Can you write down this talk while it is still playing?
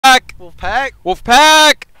Wolfpack.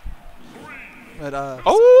 Wolfpack. But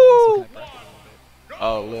Oh.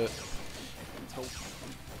 Oh, lit.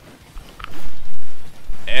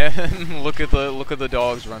 And look at the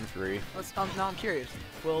dogs run free. Now I'm curious.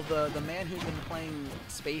 Will the man who's been playing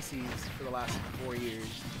Spaceys for the last 4 years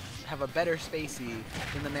have a better Spacey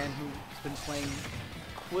than the man who's been playing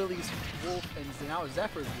Quilly's Wolf and now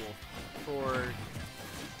Zephyr's Wolf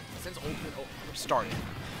since Ultimate started?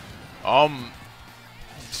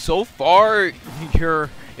 So far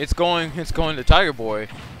it's going to Tiger Boy.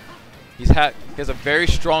 He has a very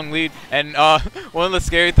strong lead, and one of the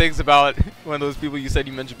scary things about one of those people you said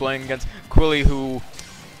you mentioned playing against, Quilly, who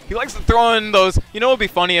he likes to throw in those. You know, it'd be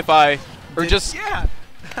funny if yeah,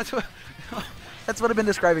 that's what I've been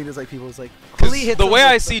describing. Is like people's like Quilly hits the way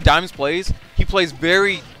I see Dimes plays, he plays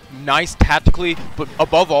very nice tactically, but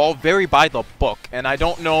above all, very by the book. And I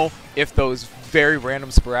don't know if those very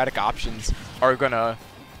random sporadic options are gonna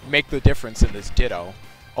make the difference in this Ditto.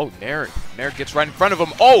 Oh, Nair gets right in front of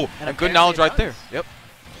him. Oh, and good knowledge right there. Yep.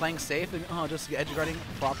 Playing safe and just edge guarding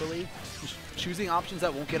properly. Just choosing options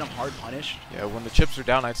that won't get him hard punished. Yeah, when the chips are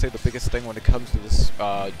down, I'd say the biggest thing when it comes to this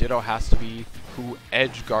Ditto has to be who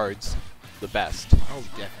edge guards the best. Oh,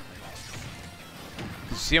 definitely.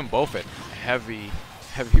 You see them both at heavy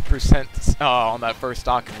percent on that first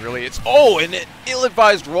stock, and really it's and an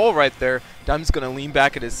ill-advised roll right there. Dime's gonna lean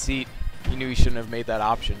back at his seat. He knew he shouldn't have made that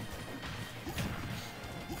option.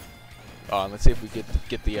 Let's see if we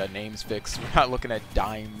get the names fixed. We're not looking at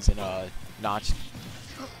Dimes and Notch.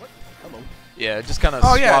 What? Hello. Yeah, just kind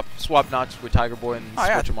of swap Notch with Tiger Boy and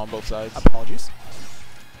switch them on both sides. Apologies.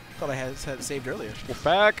 Thought I had it saved earlier.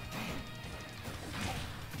 Wolfpack.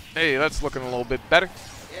 Hey, that's looking a little bit better.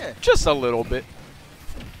 Yeah. Just a little bit.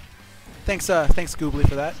 Thanks, Goobly,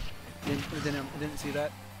 for that. Didn't see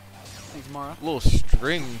that. Thanks, Mara. A little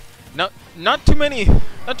string. Not too many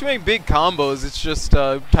big combos. It's just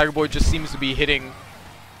Tiger Boy just seems to be hitting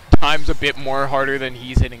Dimes a bit more harder than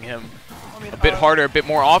he's hitting him. I mean, a bit harder, a bit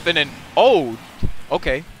more often, and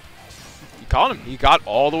okay. He caught him. He got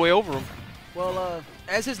all the way over him. Well,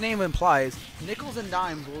 as his name implies, nickels and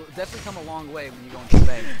dimes will definitely come a long way when you go into the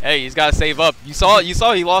bank. Hey, he's got to save up. You saw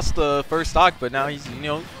he lost the first stock, but now he's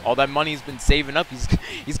all that money's been saving up.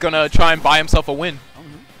 He's gonna try and buy himself a win.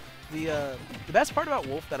 The best part about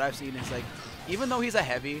Wolf that I've seen is like, even though he's a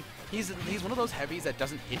heavy, he's one of those heavies that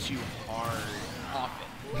doesn't hit you hard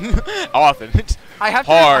often. Boom. I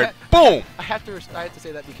have to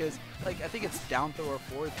say that because like I think it's down throw or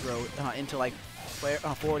forward throw into like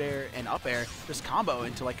forward air and up air, just combo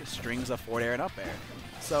into like strings of forward air and up air.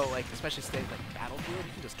 So like especially stage like Battlefield,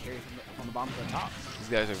 you can just carry from the bottom to the top. These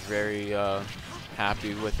guys are very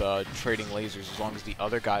happy with trading lasers as long as the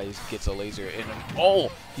other guy gets a laser in him.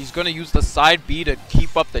 He's gonna use the side B to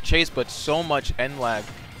keep up the chase, but so much end lag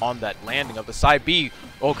on that landing of the side B.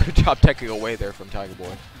 Oh, good job teching away there from Tiger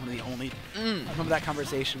Boy. One of the only. I remember that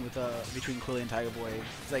conversation with between Quilly and Tiger Boy.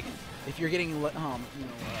 It's like if you're getting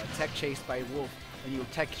tech chased by Wolf and you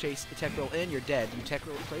tech roll in, you're dead. You tech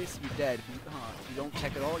roll place, you're dead. If you don't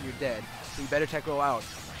tech at all, you're dead. So you better tech roll out.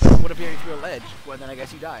 What if you're a ledge? Well, then I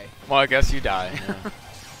guess you die. Well, I guess you die. Yeah.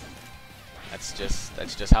 That's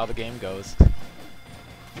just how the game goes.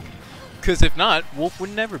 Because if not, Wolf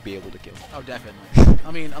would never be able to kill. Oh, definitely.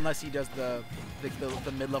 I mean, unless he does the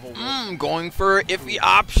mid-level Wolf. Going for iffy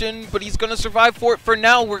option, but he's gonna survive for it. For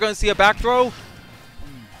now, we're gonna see a back throw.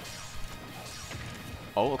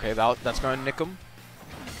 Oh, okay, that's gonna nick him.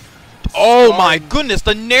 Oh my goodness,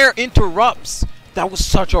 the Nair interrupts. That was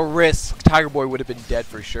such a risk. Tiger Boy would have been dead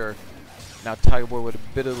for sure. Now Tiger Boy with a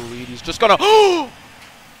bit of the lead. He's just gonna.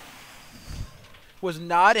 Was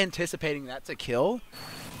not anticipating that to kill.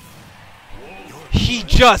 He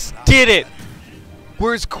just did it.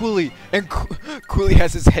 Where's Quilly? And Quilly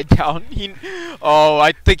has his head down.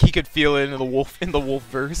 I think he could feel it in the wolf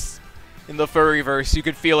verse. In the furry verse, you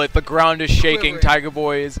could feel it. The ground is shaking. Tiger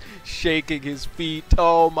Boy is shaking his feet.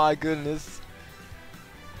 Oh my goodness.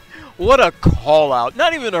 What a call out.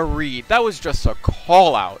 Not even a read. That was just a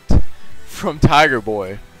call out from Tiger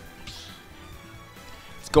Boy.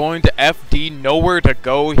 It's going to FD. Nowhere to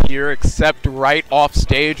go here except right off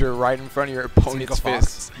stage or right in front of your opponent's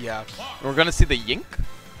fists. Yeah. We're going to see the Yink.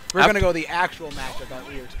 We're going to go the actual matchup that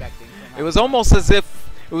we were expecting. It was almost as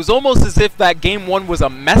if that game one was a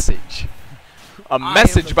message. A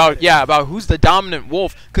message about who's the dominant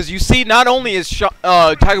Wolf, because you see not only is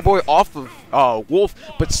Tiger Boy off of Wolf,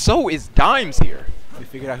 but so is Dimes here. We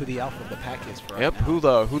figured out who the alpha of the pack is for. Yep, who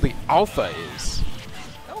the alpha is.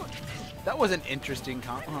 That was an interesting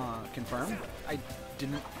confirm. I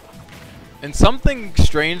didn't. And something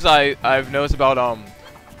strange I've noticed about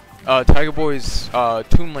Tiger Boy's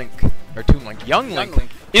Young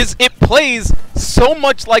Link is it plays so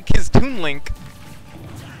much like his Toon Link,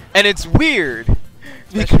 and it's weird.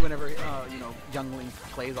 Especially whenever you know, Young Link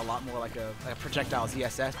plays a lot more like a projectile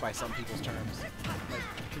ZSS by some people's terms. Like,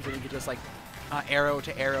 considering you could just like arrow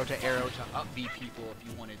to arrow to arrow to up B people if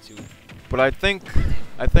you wanted to. But I think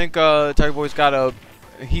Tiger Boy's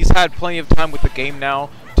he's had plenty of time with the game now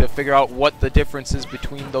to figure out what the difference is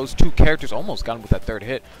between those two characters. Almost got him with that third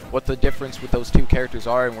hit. What the difference with those two characters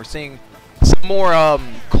are, and we're seeing some more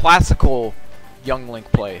classical Young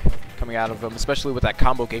Link play coming out of him, especially with that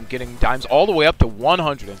combo game, getting dimes all the way up to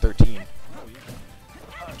 113.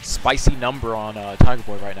 Spicy number on Tiger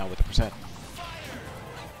Boy right now with the percent.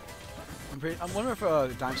 I'm wondering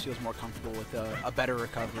if Dimes feels more comfortable with a better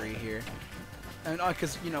recovery here. And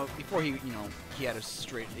because you know, before he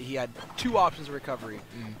had two options of recovery,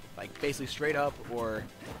 like basically straight up or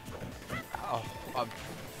a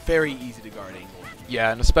very easy to guard angle.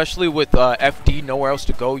 Yeah, and especially with FD nowhere else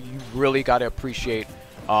to go, you really got to appreciate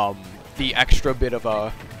the extra bit of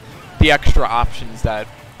the extra options that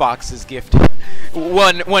Fox is gifted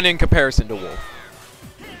when in comparison to Wolf.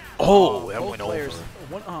 Oh, that went over.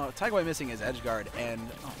 Tiger Boy missing his edge guard and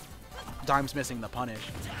Dimes missing the punish.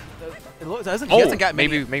 He hasn't got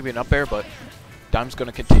maybe an up air, but Dimes going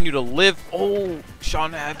to continue to live. Oh,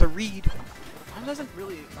 Sean had the read. Dimes hasn't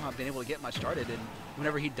really been able to get much started, and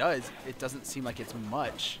whenever he does, it doesn't seem like it's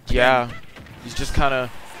much. Yeah, he's just kind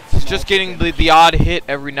of getting the odd hit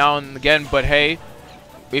every now and again. But hey,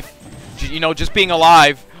 if you know, just being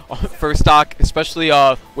alive for stock, especially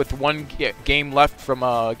with one game left from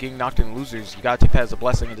getting knocked in losers, you gotta take that as a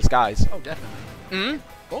blessing in disguise. Oh, definitely.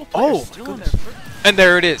 Still and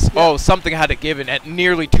there it is. Yeah. Oh, something had to give in at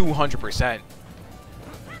nearly 200%.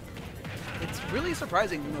 It's really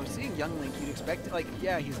surprising, you know, seeing Young Link. You'd expect, like,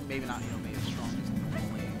 yeah, he's maybe not, you know, maybe as strong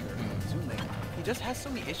as Link or Zoom Link. He just has so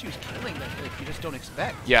many issues killing that like, you just don't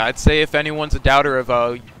expect. Yeah, I'd say if anyone's a doubter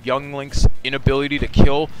of Young Link's inability to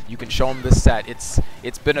kill, you can show him this set.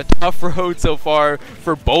 It's been a tough road so far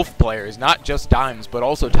for both players, not just Dimes, but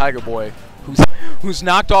also Tiger Boy, who's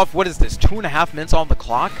knocked off, what is this, 2.5 minutes on the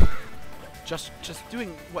clock? Just doing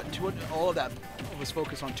what, all of that was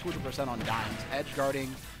focused on 200% on Dimes, edge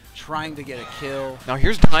guarding, trying to get a kill. Now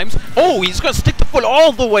here's Dimes. Oh, he's gonna stick the foot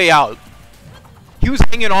all the way out. He was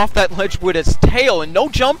hanging off that ledge with his tail and no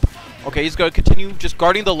jump. Okay, he's gonna continue just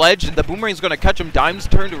guarding the ledge, and the boomerang's gonna catch him. Dimes'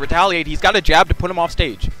 turn to retaliate. He's got a jab to put him off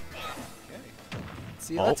stage.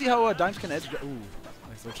 Okay. Let's see how Dimes can edge guard. Ooh,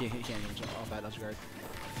 he can't even jump off that edge guard.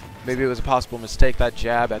 Maybe it was a possible mistake, that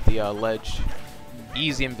jab at the ledge.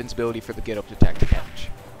 Easy invincibility for the get-up to tactic damage.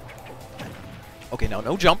 Okay, now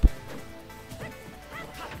no jump.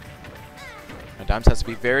 And Dimes has to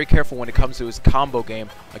be very careful when it comes to his combo game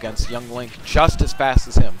against Young Link, just as fast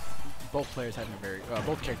as him. Both players have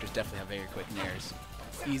both characters definitely have very quick nairs.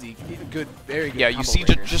 Easy, good, very good. Yeah, you see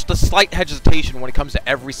just a slight hesitation when it comes to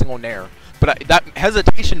every single nair. But that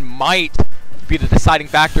hesitation might be the deciding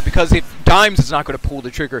factor, because if Dimes is not going to pull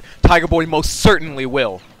the trigger, Tiger Boy most certainly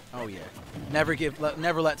will. Oh yeah, never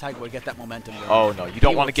let Tiger Boy get that momentum going. Oh no, you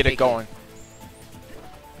don't want to get it going.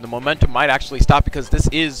 The momentum might actually stop, because this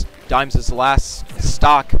is Dimes' last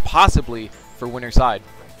stock, possibly, for winner's side.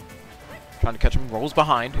 Trying to catch him, rolls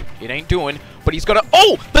behind. It ain't doing, but he's gonna.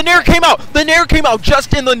 Oh! The Nair came out! The Nair came out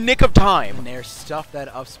just in the nick of time! The Nair stuffed that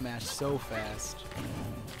up smash so fast.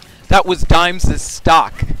 That was Dimes'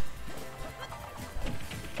 stock.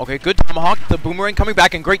 Okay, good tomahawk. The boomerang coming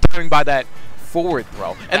back, and great timing by that forward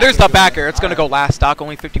throw. And there's the back air. It's gonna go last stock,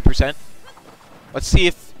 only 50%. Let's see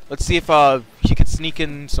if he could sneak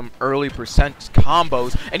in some early percent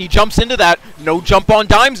combos, and he jumps into that. No jump on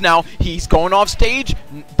Dimes now. He's going off stage.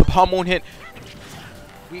 The palm won't hit.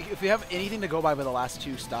 If we have anything to go by the last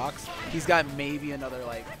two stocks, he's got maybe another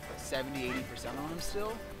like 70-80% on him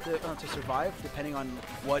still to survive, depending on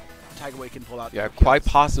what Tiger Boy can pull out. Yeah, quite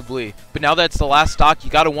possibly. But now that's the last stock, you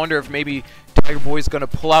got to wonder if maybe Tiger Boy is going to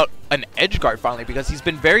pull out an edge guard finally, because he's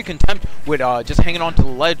been very content with just hanging on to the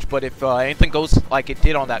ledge. But if anything goes like it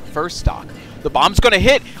did on that first stock, the bomb's going to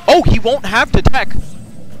hit. Oh, he won't have to tech.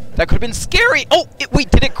 That could have been scary. Oh, wait,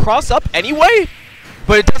 did it cross up anyway?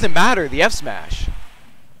 But it doesn't matter. The F smash.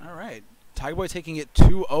 All right. Tiger Boy taking it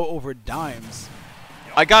 2-0 over Dimes.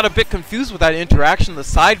 I got a bit confused with that interaction. The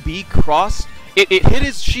side B crossed. It hit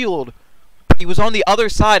his shield, but he was on the other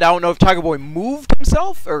side. I don't know if Tiger Boy moved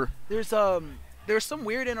himself or... There's some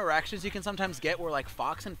weird interactions you can sometimes get where like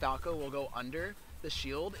Fox and Falco will go under the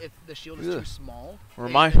shield if the shield is too small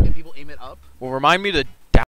and people aim it up. Well, remind me to